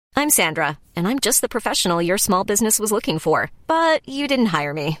I'm Sandra, and I'm just the professional your small business was looking for. But you didn't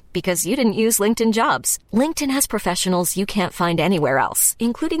hire me because you didn't use LinkedIn Jobs. LinkedIn has professionals you can't find anywhere else,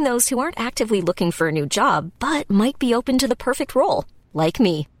 including those who aren't actively looking for a new job, but might be open to the perfect role, like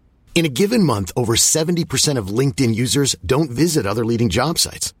me. In a given month, over 70% of LinkedIn users don't visit other leading job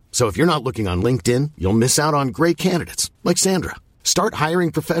sites. So if you're not looking on LinkedIn, you'll miss out on great candidates like Sandra. Start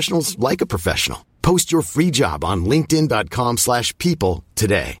hiring professionals like a professional. Post your free job on linkedin.com/people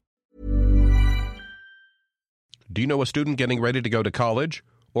today. Do you know a student getting ready to go to college?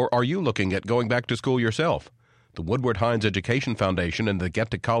 Or are you looking at going back to school yourself? The Woodward Hines Education Foundation and the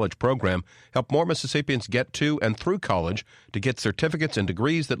Get to College program help more Mississippians get to and through college to get certificates and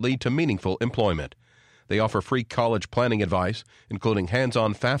degrees that lead to meaningful employment. They offer free college planning advice, including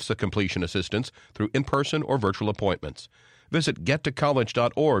hands-on FAFSA completion assistance through in-person or virtual appointments. Visit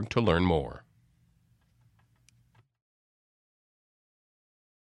gettocollege.org to learn more.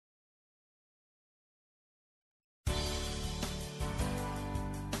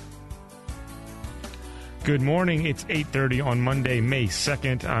 Good morning. It's 8:30 on Monday, May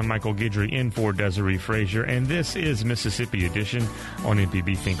 2nd. I'm Michael Guidry in for Desiree Frazier, and this is Mississippi Edition on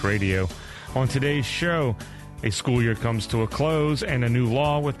MPB Think Radio. On today's show, a school year comes to a close and a new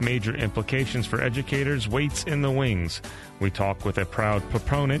law with major implications for educators waits in the wings. We talk with a proud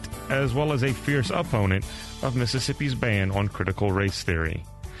proponent as well as a fierce opponent of Mississippi's ban on critical race theory.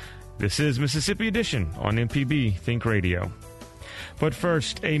 This is Mississippi Edition on MPB Think Radio. But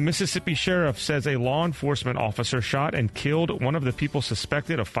first, a Mississippi sheriff says a law enforcement officer shot and killed one of the people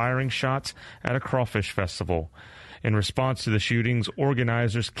suspected of firing shots at a crawfish festival. In response to the shootings,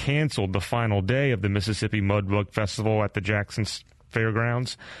 organizers canceled the final day of the Mississippi Mudbug Festival at the Jackson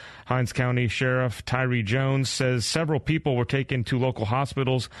Fairgrounds. Hinds County Sheriff Tyree Jones says several people were taken to local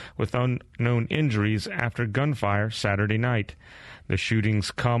hospitals with unknown injuries after gunfire Saturday night. The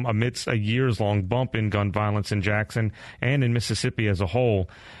shootings come amidst a years-long bump in gun violence in Jackson and in Mississippi as a whole.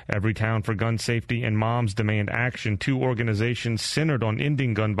 Everytown for Gun Safety and Moms Demand Action, two organizations centered on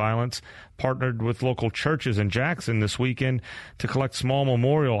ending gun violence, partnered with local churches in Jackson this weekend to collect small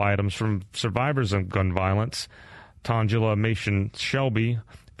memorial items from survivors of gun violence. Tangela Mason Shelby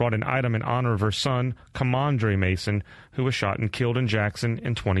brought an item in honor of her son, Commandre Mason, who was shot and killed in Jackson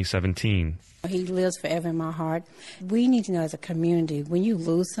in 2017. He lives forever in my heart. We need to know as a community, when you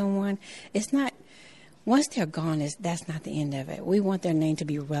lose someone, it's not, once they're gone, that's not the end of it. We want their name to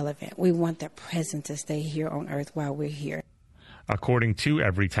be relevant. We want their presence to stay here on earth while we're here. According to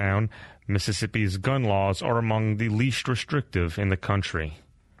Everytown, Mississippi's gun laws are among the least restrictive in the country.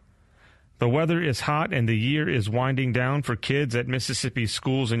 The weather is hot and the year is winding down for kids at Mississippi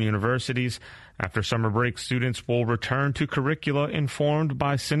schools and universities. After summer break, students will return to curricula informed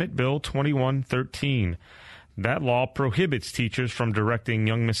by Senate Bill 2113. That law prohibits teachers from directing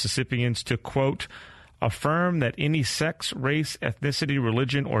young Mississippians to, quote, affirm that any sex, race, ethnicity,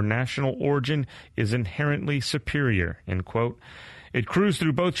 religion, or national origin is inherently superior, end quote. It cruised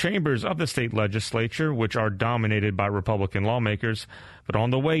through both chambers of the state legislature, which are dominated by Republican lawmakers, but on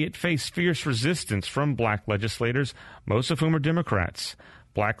the way it faced fierce resistance from black legislators, most of whom are Democrats.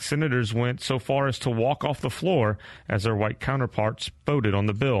 Black senators went so far as to walk off the floor as their white counterparts voted on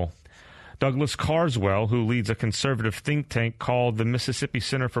the bill. Douglas Carswell, who leads a conservative think tank called the Mississippi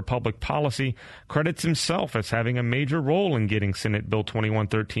Center for Public Policy, credits himself as having a major role in getting Senate Bill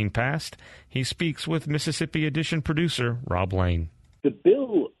 2113 passed. He speaks with Mississippi Edition producer Rob Lane. The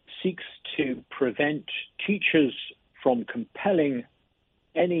bill seeks to prevent teachers from compelling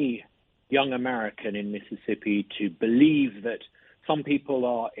any young American in Mississippi to believe that some people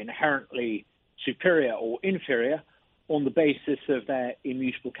are inherently superior or inferior on the basis of their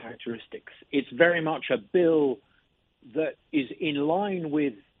immutable characteristics. It's very much a bill that is in line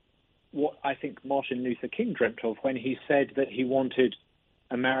with what I think Martin Luther King dreamt of when he said that he wanted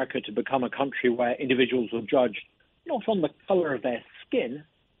America to become a country where individuals were judged not on the color of their skin,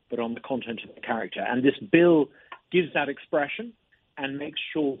 but on the content of the character. And this bill gives that expression and makes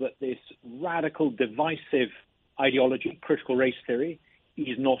sure that this radical, divisive ideology, critical race theory,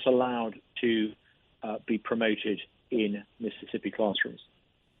 is not allowed to be promoted in Mississippi classrooms.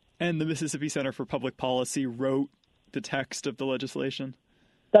 And the Mississippi Center for Public Policy wrote the text of the legislation?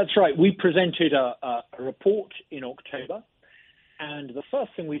 That's right. We presented a report in October, and the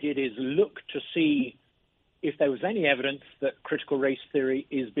first thing we did is look to see if there was any evidence that critical race theory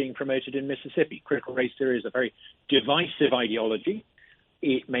is being promoted in Mississippi. Critical race theory is a very divisive ideology.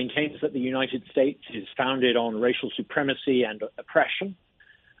 It maintains that the United States is founded on racial supremacy and oppression.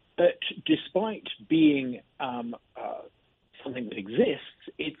 But despite being something that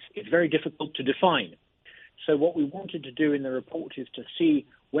exists, it's very difficult to define. So what we wanted to do in the report is to see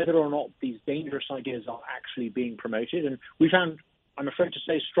whether or not these dangerous ideas are actually being promoted. And we found, I'm afraid to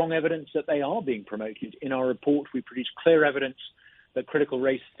say, strong evidence that they are being promoted. In our report, we produced clear evidence that critical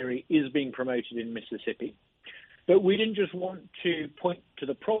race theory is being promoted in Mississippi. But we didn't just want to point to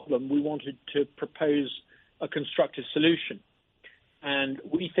the problem, we wanted to propose a constructive solution. And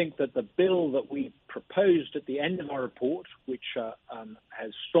we think that the bill that we proposed at the end of our report, which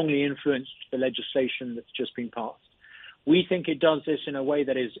has strongly influenced the legislation that's just been passed, we think it does this in a way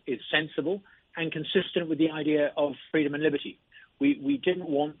that is sensible and consistent with the idea of freedom and liberty. We didn't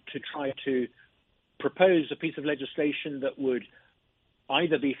want to try to propose a piece of legislation that would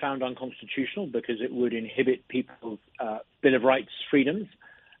either be found unconstitutional because it would inhibit people's Bill of Rights freedoms,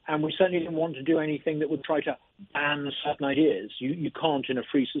 and we certainly didn't want to do anything that would try to ban certain ideas. You can't, in a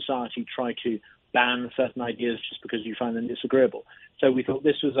free society, try to ban certain ideas just because you find them disagreeable. So we thought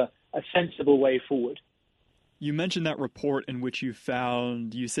this was a sensible way forward. You mentioned that report in which you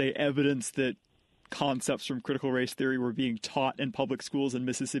found, you say, evidence that concepts from critical race theory were being taught in public schools in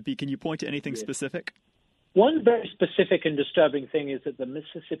Mississippi. Can you point to anything specific? One very specific and disturbing thing is that the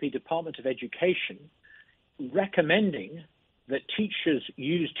Mississippi Department of Education recommending that teachers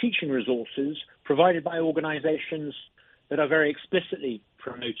use teaching resources provided by organizations that are very explicitly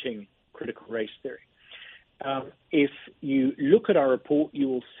promoting critical race theory. If you look at our report, you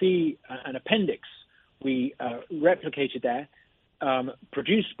will see an appendix we replicated there,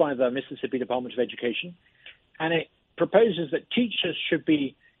 produced by the Mississippi Department of Education, and it proposes that teachers should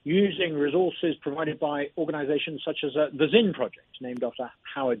be using resources provided by organizations such as the Zinn Project, named after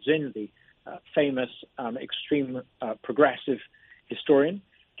Howard Zinn, the famous extreme progressive historian.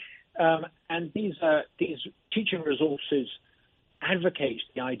 And these teaching resources advocate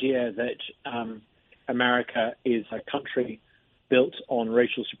the idea that America is a country built on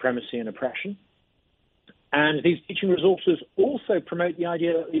racial supremacy and oppression. And these teaching resources also promote the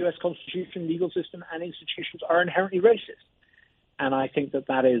idea that the U.S. Constitution, legal system, and institutions are inherently racist. And I think that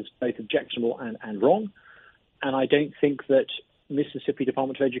that is both objectionable and wrong. And I don't think that Mississippi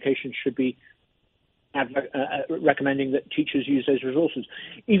Department of Education should be recommending that teachers use those resources.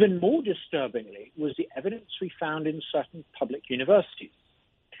 Even more disturbingly was the evidence we found in certain public universities.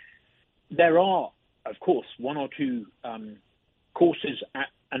 There are, of course, one or two courses at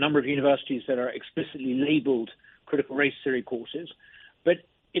a number of universities that are explicitly labeled critical race theory courses, but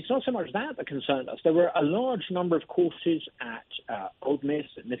it's not so much that concerned us. There were a large number of courses at Ole Miss,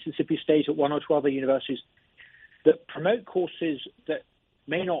 at Mississippi State, at one or two other universities that promote courses that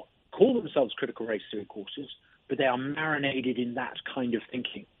may not call themselves critical race theory courses, but they are marinated in that kind of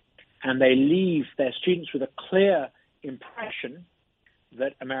thinking. And they leave their students with a clear impression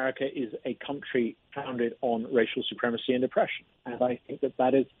that America is a country founded on racial supremacy and oppression. And I think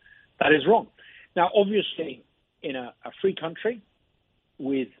that is wrong. Now, obviously, in a free country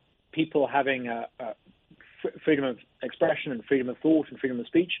with people having freedom of expression and freedom of thought and freedom of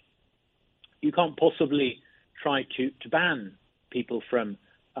speech, you can't possibly try to ban people from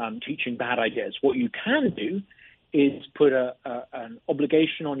teaching bad ideas. What you can do is put an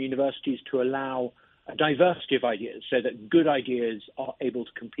obligation on universities to allow a diversity of ideas so that good ideas are able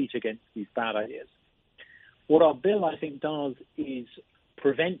to compete against these bad ideas. What our bill, I think, does is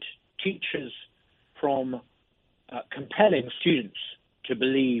prevent teachers from compelling students to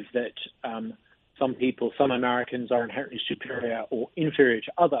believe that some Americans are inherently superior or inferior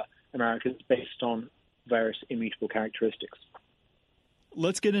to other Americans based on various immutable characteristics.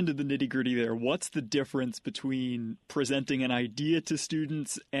 Let's get into the nitty-gritty there. What's the difference between presenting an idea to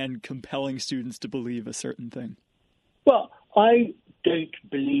students and compelling students to believe a certain thing? Well, I don't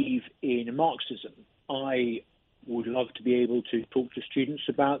believe in Marxism. I would love to be able to talk to students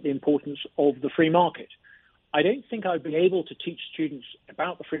about the importance of the free market. I don't think I'd be able to teach students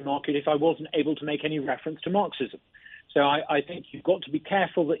about the free market if I wasn't able to make any reference to Marxism. So I think you've got to be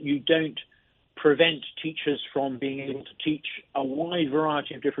careful that you don't prevent teachers from being able to teach a wide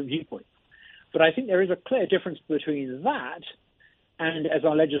variety of different viewpoints. But I think there is a clear difference between that and, as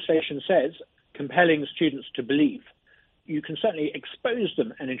our legislation says, compelling students to believe. You can certainly expose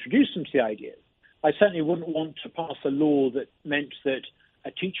them and introduce them to the ideas. I certainly wouldn't want to pass a law that meant that a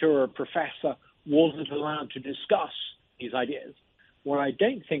teacher or a professor wasn't allowed to discuss these ideas. What I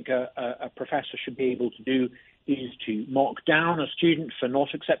don't think a professor should be able to do is to mark down a student for not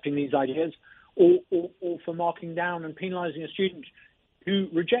accepting these ideas, or for marking down and penalizing a student who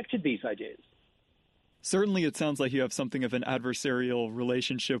rejected these ideas. Certainly, it sounds like you have something of an adversarial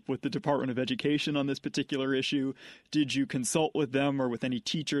relationship with the Department of Education on this particular issue. Did you consult with them or with any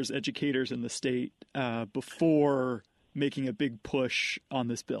teachers, educators in the state before making a big push on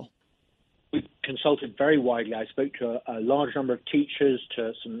this bill? we consulted very widely. I spoke to a large number of teachers,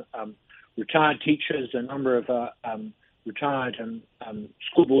 to some retired teachers, a number of retired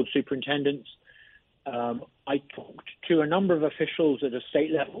school board superintendents. I talked to a number of officials at a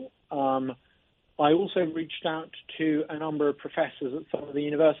state level. I also reached out to a number of professors at some of the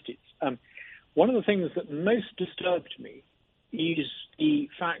universities. One of the things that most disturbed me is the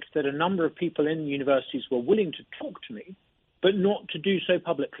fact that a number of people in the universities were willing to talk to me, but not to do so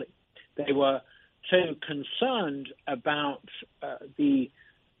publicly. They were so concerned about the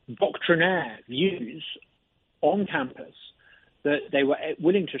doctrinaire views on campus that they were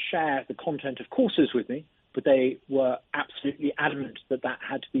willing to share the content of courses with me, but they were absolutely adamant that that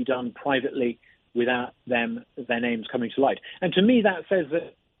had to be done privately without their names coming to light. And to me, that says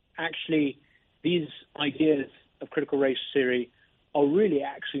that actually these ideas of critical race theory are really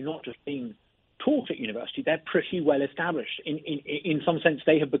actually not just being taught at university. They're pretty well established. In some sense,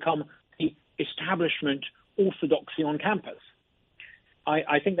 they have become the establishment orthodoxy on campus.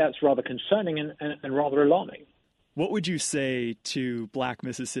 I think that's rather concerning and rather alarming. What would you say to Black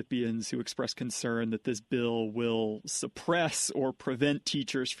Mississippians who express concern that this bill will suppress or prevent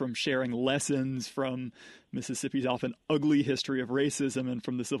teachers from sharing lessons from Mississippi's often ugly history of racism and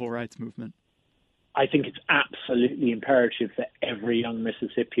from the civil rights movement? I think it's absolutely imperative that every young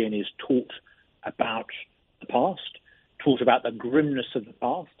Mississippian is taught about the past, taught about the grimness of the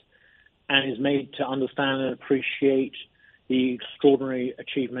past, and is made to understand and appreciate the extraordinary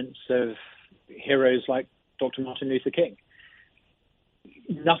achievements of heroes like Dr. Martin Luther King.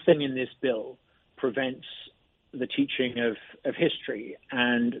 Nothing in this bill prevents the teaching of history,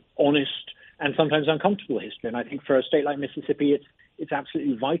 and honest and sometimes uncomfortable history. And I think for a state like Mississippi, it's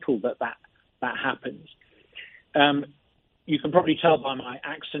absolutely vital that happens. You can probably tell by my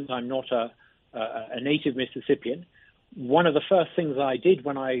accent I'm not a native Mississippian. One of the first things I did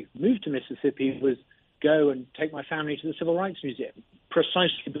when I moved to Mississippi was go and take my family to the Civil Rights Museum,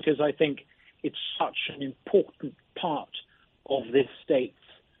 precisely because I think it's such an important part of this state's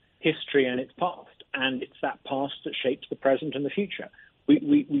history and its past, and it's that past that shapes the present and the future.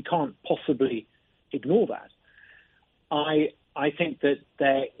 We can't possibly ignore that. I think that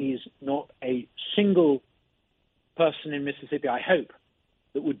there is not a single person in Mississippi, I hope,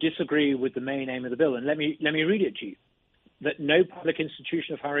 that would disagree with the main aim of the bill. And let me read it to you. That no public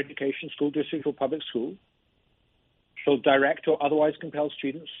institution of higher education, school district or public school shall direct or otherwise compel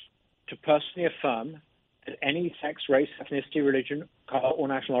students to personally affirm that any sex, race, ethnicity, religion, color, or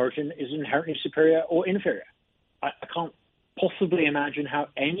national origin is inherently superior or inferior. I can't possibly imagine how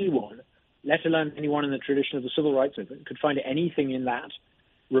anyone, let alone anyone in the tradition of the civil rights movement, could find anything in that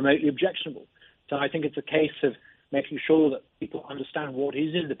remotely objectionable. So I think it's a case of making sure that people understand what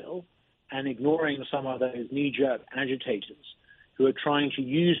is in the bill and ignoring some of those knee-jerk agitators who are trying to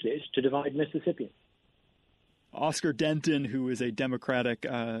use this to divide Mississippi. Oscar Denton, who is a Democratic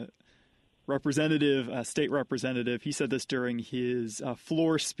representative, state representative, he said this during his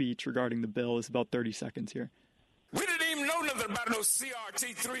floor speech regarding the bill. It's about 30 seconds here. We didn't even know nothing about no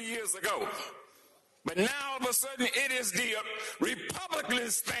CRT 3 years ago. But now all of a sudden it is the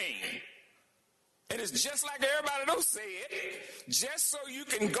Republicans' thing. And it's just like everybody else said, just so you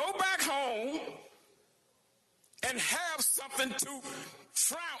can go back home and have something to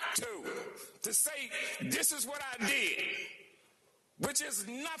frown to say, this is what I did, which is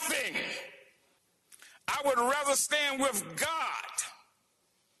nothing. I would rather stand with God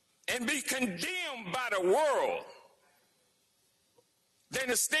and be condemned by the world than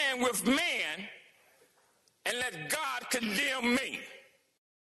to stand with man and let God condemn me.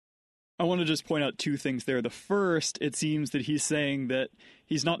 I want to just point out two things there. The first, it seems that he's saying that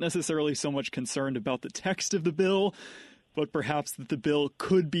he's not necessarily so much concerned about the text of the bill, but perhaps that the bill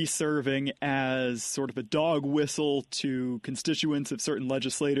could be serving as sort of a dog whistle to constituents of certain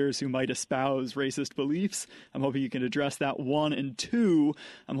legislators who might espouse racist beliefs. I'm hoping you can address that, one. And two,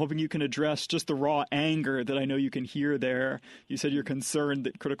 I'm hoping you can address just the raw anger that I know you can hear there. You said you're concerned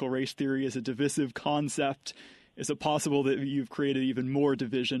that critical race theory is a divisive concept. Is it possible that you've created even more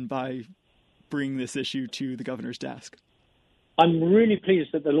division by bringing this issue to the governor's desk? I'm really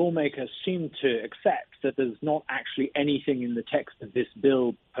pleased that the lawmakers seem to accept that there's not actually anything in the text of this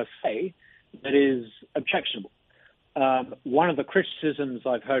bill per se that is objectionable. One of the criticisms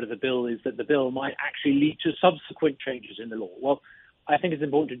I've heard of the bill is that the bill might actually lead to subsequent changes in the law. Well, I think it's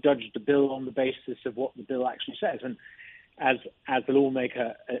important to judge the bill on the basis of what the bill actually says. And as the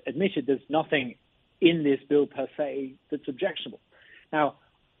lawmaker admitted, there's nothing in this bill per se that's objectionable. Now,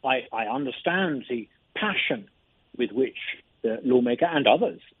 I understand the passion with which the lawmaker and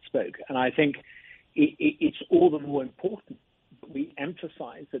others spoke, and I think it's all the more important that we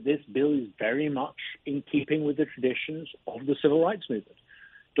emphasize that this bill is very much in keeping with the traditions of the civil rights movement.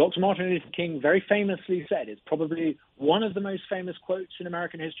 Dr. Martin Luther King very famously said, it's probably one of the most famous quotes in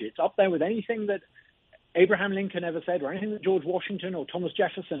American history. It's up there with anything that Abraham Lincoln ever said or anything that George Washington or Thomas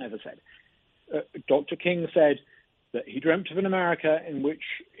Jefferson ever said. Dr. King said that he dreamt of an America in which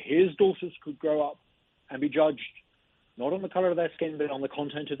his daughters could grow up and be judged not on the color of their skin, but on the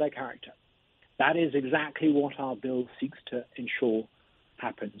content of their character. That is exactly what our bill seeks to ensure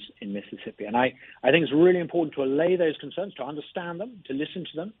happens in Mississippi. And I think it's really important to allay those concerns, to understand them, to listen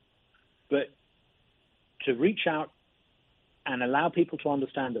to them, but to reach out and allow people to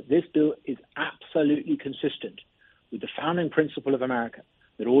understand that this bill is absolutely consistent with the founding principle of America,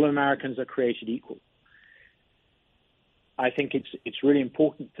 that all Americans are created equal. I think it's really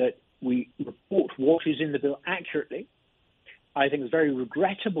important that we report what is in the bill accurately. I think it's very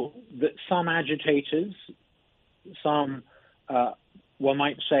regrettable that some agitators, some, one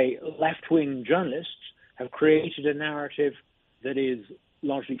might say, left-wing journalists have created a narrative that is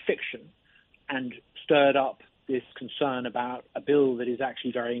largely fiction and stirred up this concern about a bill that is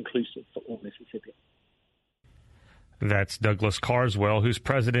actually very inclusive for all Mississippians. That's Douglas Carswell, who's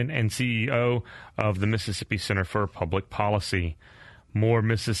president and CEO of the Mississippi Center for Public Policy. More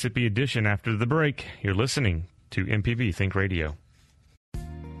Mississippi Edition after the break. You're listening to MPB Think Radio.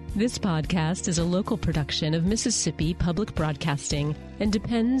 This podcast is a local production of Mississippi Public Broadcasting and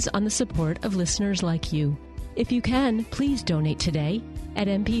depends on the support of listeners like you. If you can, please donate today at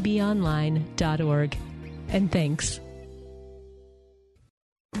mpbonline.org. And thanks.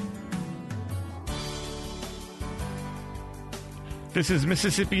 This is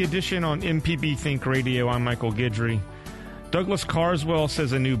Mississippi Edition on MPB Think Radio. I'm Michael Guidry. Douglas Carswell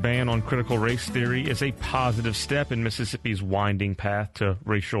says a new ban on critical race theory is a positive step in Mississippi's winding path to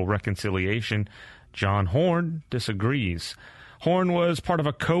racial reconciliation. John Horn disagrees. Horn was part of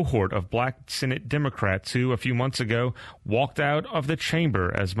a cohort of black Senate Democrats who, a few months ago, walked out of the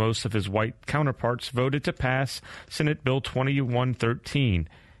chamber as most of his white counterparts voted to pass Senate Bill 2113.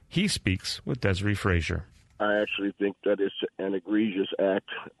 He speaks with Desiree Frazier. I actually think that it's an egregious act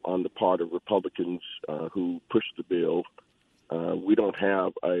on the part of Republicans who pushed the bill. We don't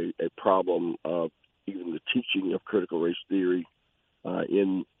have a problem of even the teaching of critical race theory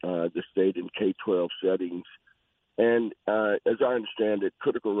in the state in K-12 settings. And as I understand it,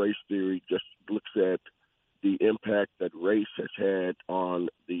 critical race theory just looks at the impact that race has had on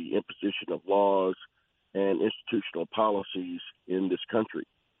the imposition of laws and institutional policies in this country.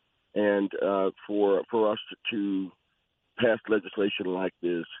 And for us to pass legislation like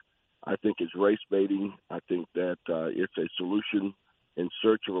this, I think is race baiting. I think that it's a solution in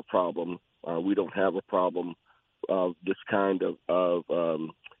search of a problem. We don't have a problem of this kind of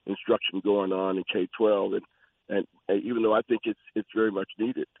instruction going on in K-12. And even though I think it's very much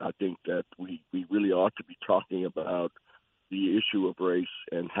needed, I think that we really ought to be talking about the issue of race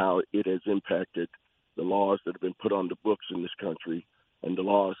and how it has impacted the laws that have been put on the books in this country, and the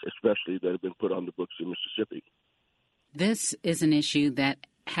laws especially that have been put on the books in Mississippi. This is an issue that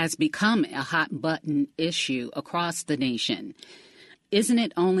has become a hot-button issue across the nation. Isn't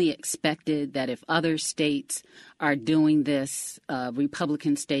it only expected that if other states are doing this,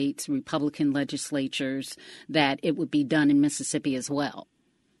 Republican states, Republican legislatures, that it would be done in Mississippi as well?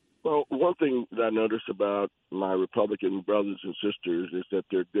 Well, one thing that I notice about my Republican brothers and sisters is that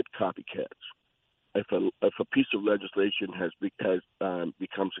they're good copycats. If a piece of legislation has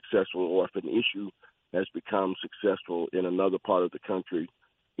become successful, or if an issue has become successful in another part of the country,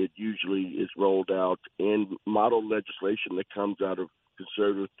 it usually is rolled out in model legislation that comes out of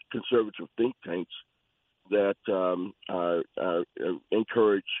conservative think tanks that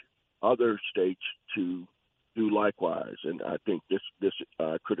encourage other states to do likewise. And I think this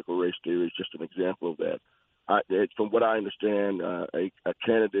critical race theory is just an example of that. From what I understand, a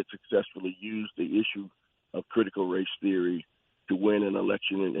candidate successfully used the issue of critical race theory to win an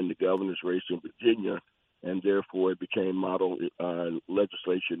election in the governor's race in Virginia, and therefore it became model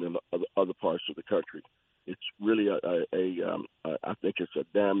legislation in other parts of the country. It's really I think it's a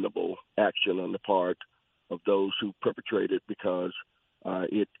damnable action on the part of those who perpetrate it, because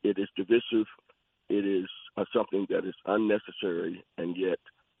it is divisive. It is something that is unnecessary, and yet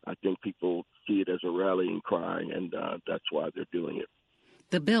I think people see it as a rallying cry, and that's why they're doing it.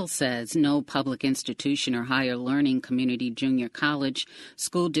 The bill says no public institution or higher learning community, junior college,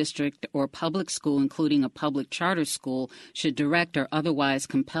 school district, or public school, including a public charter school, should direct or otherwise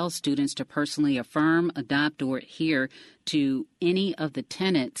compel students to personally affirm, adopt, or adhere to any of the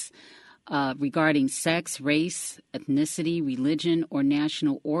tenets regarding sex, race, ethnicity, religion, or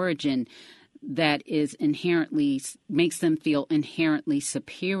national origin. that is inherently makes them feel inherently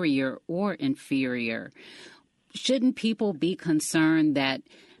superior or inferior. Shouldn't people be concerned that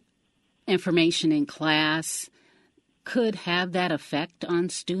information in class could have that effect on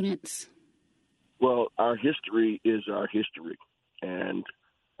students? Well, our history is our history, and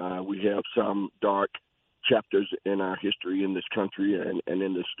we have some dark chapters in our history in this country and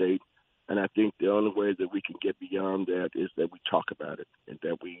in this state. And I think the only way that we can get beyond that is that we talk about it and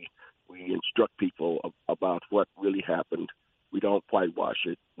that we instruct people about what really happened. We don't whitewash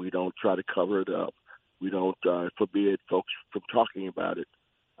it. We don't try to cover it up. We don't forbid folks from talking about it.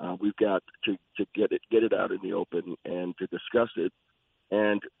 We've got to get it out in the open and to discuss it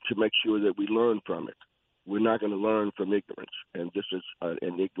and to make sure that we learn from it. We're not going to learn from ignorance, and this is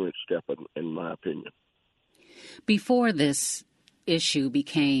an ignorant step, in my opinion. Before this issue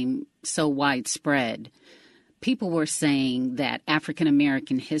became so widespread, people were saying that African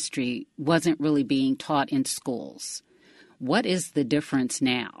American history wasn't really being taught in schools. What is the difference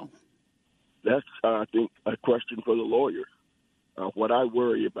now? That's, I think, a question for the lawyer. What I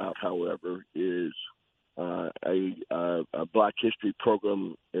worry about, however, is a Black History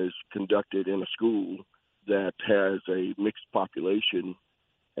program is conducted in a school that has a mixed population,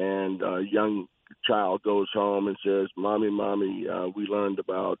 and a young child goes home and says, Mommy, we learned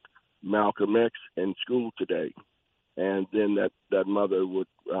about Malcolm X in school today. And then that mother would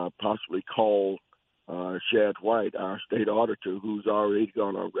possibly call Shad White, our state auditor, who's already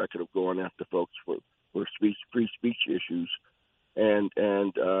gone on record of going after folks for free speech issues. And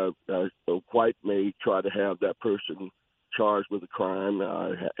White may try to have that person charged with a crime,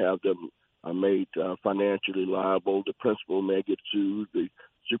 have them made financially liable. The principal may get sued. The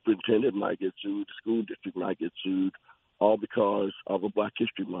superintendent might get sued. The school district might get sued, all because of a Black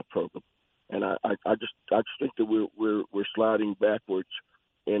History Month program. And I just think that we're sliding backwards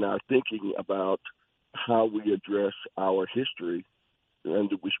in our thinking about how we address our history, and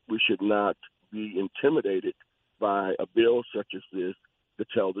that we should not be intimidated by a bill such as this to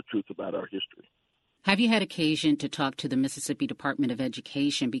tell the truth about our history. Have you had occasion to talk to the Mississippi Department of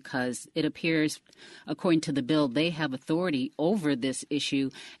Education? Because it appears, according to the bill, they have authority over this issue,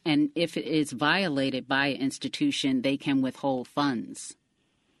 and if it is violated by an institution, they can withhold funds.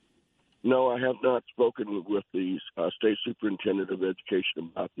 No, I have not spoken with the state superintendent of education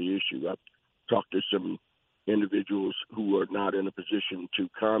about the issue. I've talked to some individuals who are not in a position to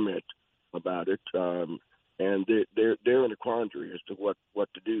comment about it, and they're in a quandary as to what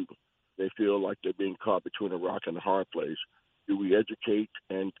to do. They feel like they're being caught between a rock and a hard place. Do we educate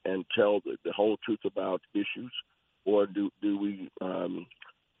and tell the whole truth about issues, or do we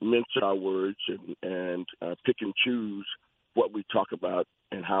mince our words and pick and choose what we talk about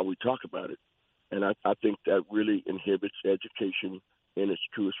and how we talk about it? And I think that really inhibits education in its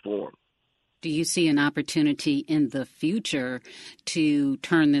truest form. Do you see an opportunity in the future to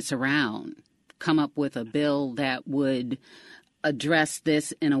turn this around, come up with a bill that would address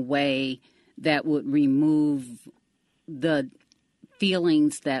this in a way that would remove the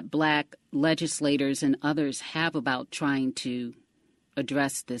feelings that Black legislators and others have about trying to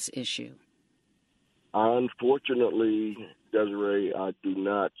address this issue? Unfortunately, Desiree, I do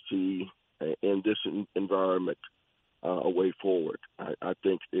not see in this environment a way forward. I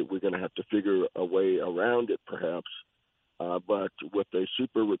think that we're going to have to figure a way around it, perhaps. But with a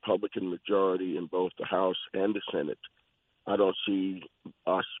super Republican majority in both the House and the Senate, I don't see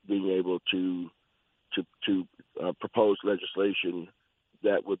us being able to propose legislation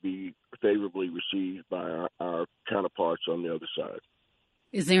that would be favorably received by our counterparts on the other side.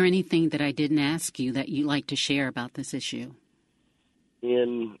 Is there anything that I didn't ask you that you'd like to share about this issue?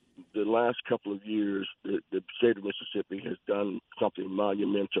 In the last couple of years, the state of Mississippi has done something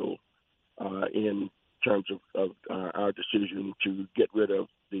monumental in terms of our decision to get rid of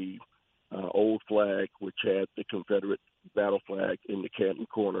the old flag, which had the Confederate battle flag in the Canton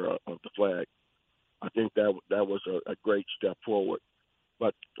corner of the flag. I think that was a great step forward.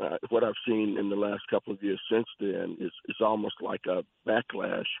 But what I've seen in the last couple of years since then is almost like a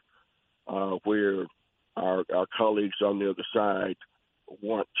backlash where our colleagues on the other side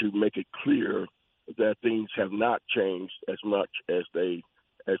want to make it clear that things have not changed as much as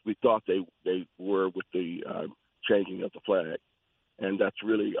we thought they were with the changing of the flag. And that's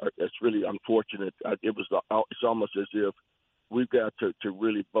really unfortunate. It's almost as if we've got to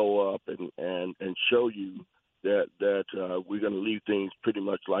really bow up and show you that we're going to leave things pretty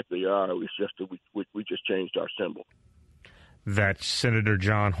much like they are. It's just that we just changed our symbol. That's Senator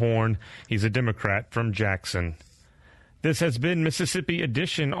John Horhn. He's a Democrat from Jackson. This has been Mississippi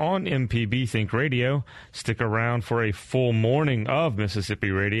Edition on MPB Think Radio. Stick around for a full morning of Mississippi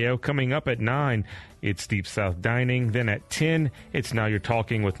Radio. Coming up at 9, it's Deep South Dining. Then at 10, it's Now You're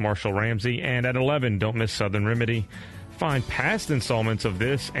Talking with Marshall Ramsey. And at 11, don't miss Southern Remedy. Find past installments of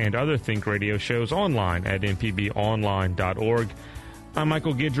this and other Think Radio shows online at mpbonline.org. I'm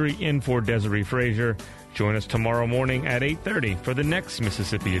Michael Guidry in for Desiree Frazier. Join us tomorrow morning at 8:30 for the next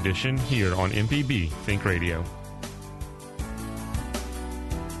Mississippi Edition here on MPB Think Radio.